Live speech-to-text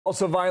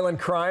Also, violent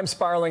crime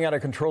spiraling out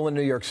of control in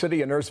New York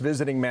City. A nurse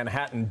visiting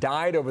Manhattan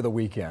died over the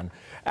weekend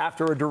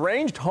after a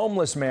deranged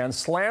homeless man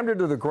slammed her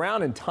to the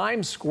ground in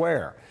Times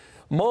Square,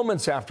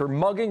 moments after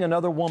mugging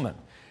another woman.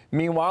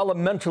 Meanwhile, a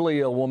mentally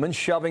ill woman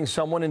shoving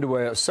someone into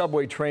a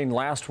subway train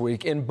last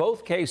week. In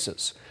both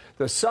cases,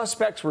 the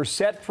suspects were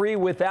set free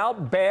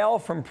without bail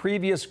from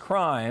previous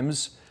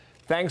crimes,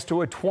 thanks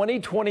to a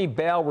 2020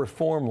 bail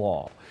reform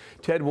law.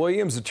 Ted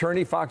Williams,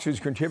 attorney, Fox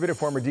News contributor,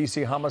 former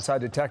D.C.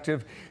 homicide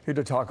detective, here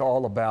to talk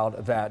all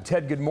about that.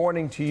 Ted, good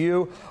morning to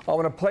you. I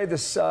want to play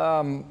this.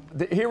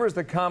 Here is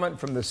the comment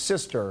from the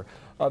sister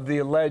of the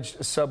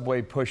alleged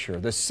subway pusher.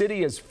 The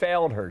city has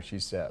failed her, she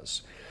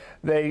says.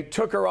 They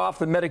took her off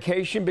the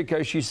medication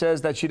because she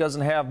says that she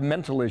doesn't have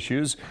mental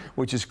issues,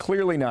 which is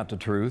clearly not the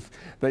truth.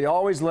 They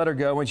always let her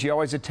go, and she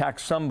always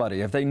attacks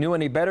somebody. If they knew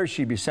any better,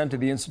 she'd be sent to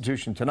the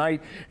institution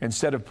tonight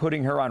instead of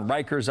putting her on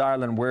Rikers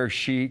Island where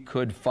she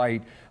could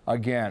fight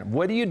again.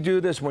 What do you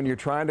do this when you're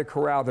trying to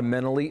corral the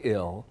mentally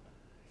ill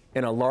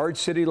in a large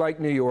city like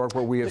New York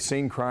where we have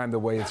seen crime the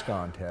way it's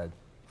gone, Ted?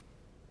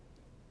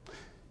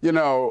 You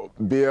know,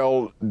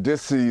 Bill,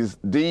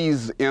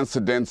 these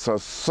incidents are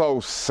so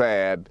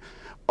sad.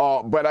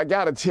 But I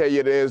got to tell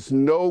you, there's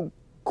no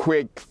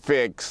quick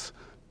fix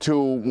to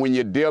when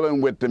you're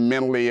dealing with the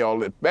mentally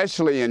ill,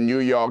 especially in New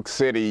York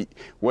City,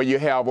 where you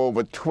have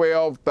over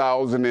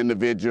 12,000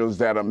 individuals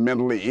that are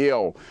mentally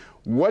ill.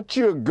 What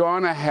you're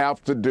going to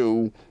have to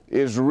do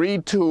is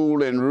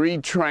retool and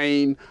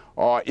retrain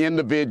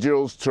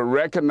individuals to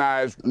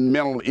recognize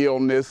mental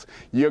illness.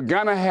 You're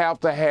going to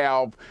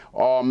have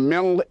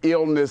mental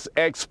illness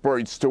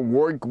experts to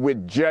work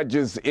with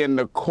judges in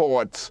the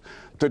courts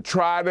to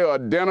try to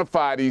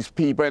identify these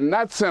people and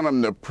not send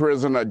them to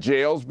prison or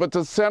jails, but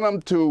to send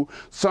them to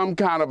some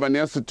kind of an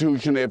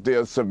institution if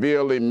they're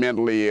severely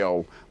mentally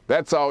ill.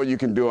 That's all you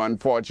can do,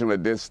 unfortunately,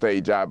 at this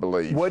stage, I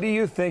believe. What do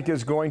you think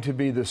is going to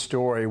be the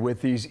story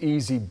with these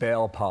easy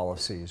bail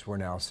policies we're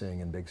now seeing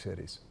in big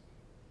cities?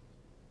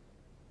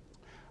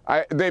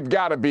 They've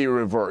got to be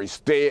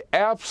reversed. They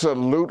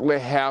absolutely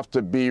have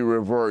to be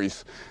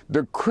reversed.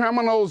 The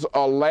criminals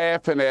are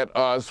laughing at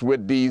us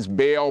with these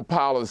bail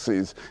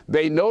policies.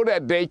 They know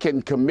that they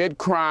can commit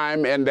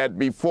crime and that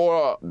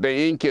before the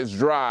ink is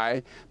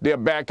dry, they're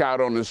back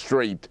out on the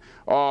street.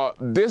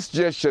 This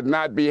just should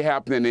not be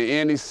happening in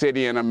any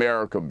city in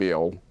America,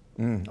 Bill.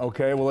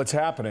 Okay, well, it's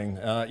happening.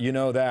 You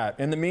know that.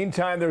 In the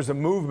meantime, there's a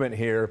movement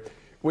here.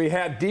 We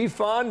had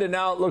defund, and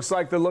now it looks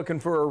like they're looking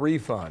for a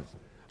refund.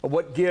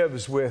 What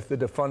gives with the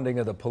defunding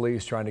of the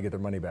police trying to get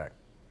their money back?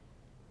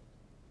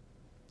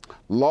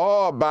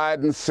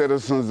 Law-abiding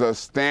citizens are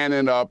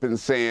standing up and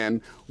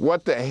saying,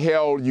 what the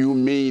hell you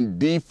mean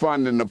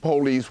defunding the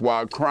police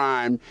while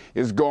crime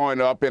is going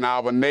up in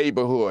our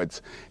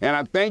neighborhoods? And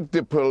I think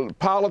the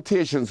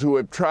politicians who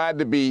have tried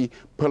to be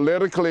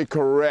politically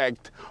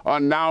correct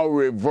are now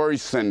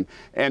reversing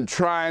and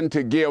trying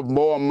to give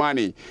more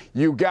money.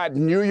 You got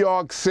New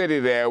York City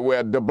there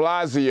where de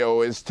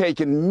Blasio is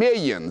taking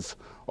millions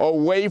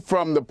away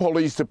from the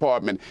police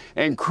department,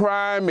 and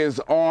crime is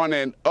on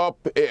and up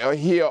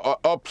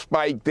up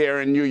spike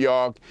there in New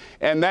York,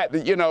 and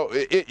that, you know,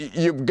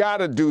 you've got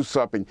to do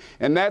something,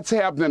 and that's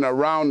happening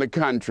around the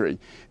country.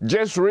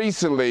 Just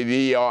recently,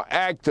 the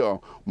actor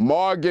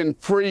Morgan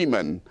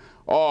Freeman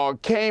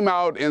came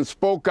out and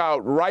spoke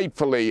out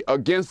rightfully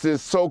against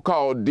this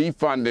so-called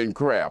defunding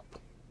crap.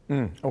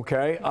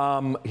 Okay,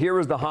 here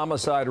is the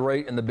homicide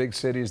rate in the big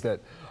cities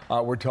that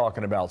we're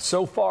talking about.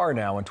 So far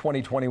now in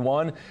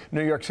 2021,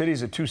 New York City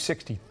is at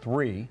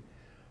 263,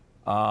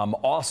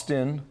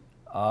 Austin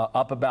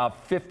up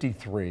about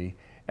 53,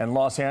 and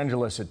Los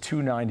Angeles at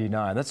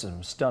 299. That's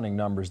some stunning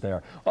numbers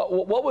there.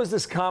 What was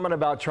this comment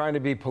about trying to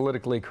be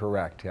politically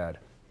correct, Ted?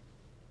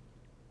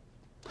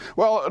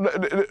 Well,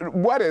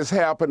 what has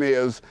happened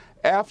is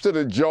after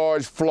the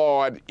George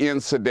Floyd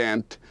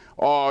incident,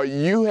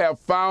 you have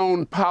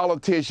found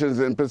politicians,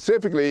 and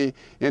specifically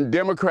in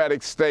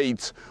Democratic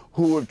states,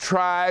 who have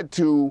tried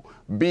to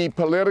be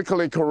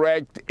politically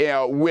correct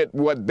with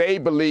what they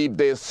believe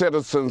their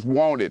citizens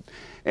wanted.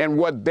 And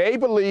what they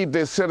believe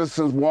their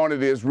citizens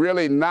wanted is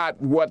really not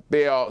what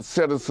their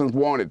citizens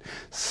wanted.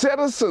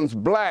 Citizens,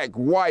 black,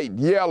 white,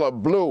 yellow,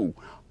 blue,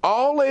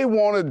 all they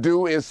want to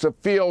do is to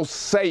feel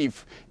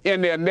safe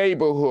in their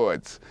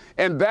neighborhoods,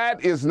 and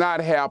that is not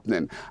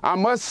happening. I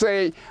must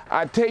say,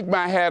 I take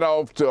my hat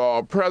off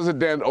to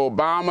President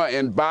Obama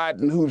and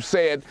Biden, who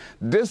said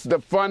this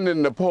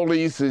defunding the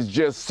police is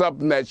just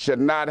something that should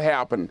not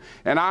happen,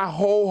 and I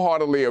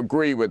wholeheartedly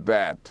agree with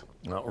that.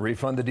 Well,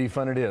 refund the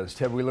defund it is.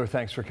 Ted Wheeler,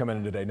 thanks for coming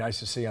in today. Nice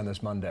to see you on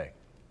this Monday.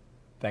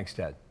 Thanks,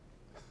 Ted.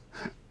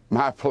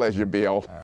 My pleasure, Bill.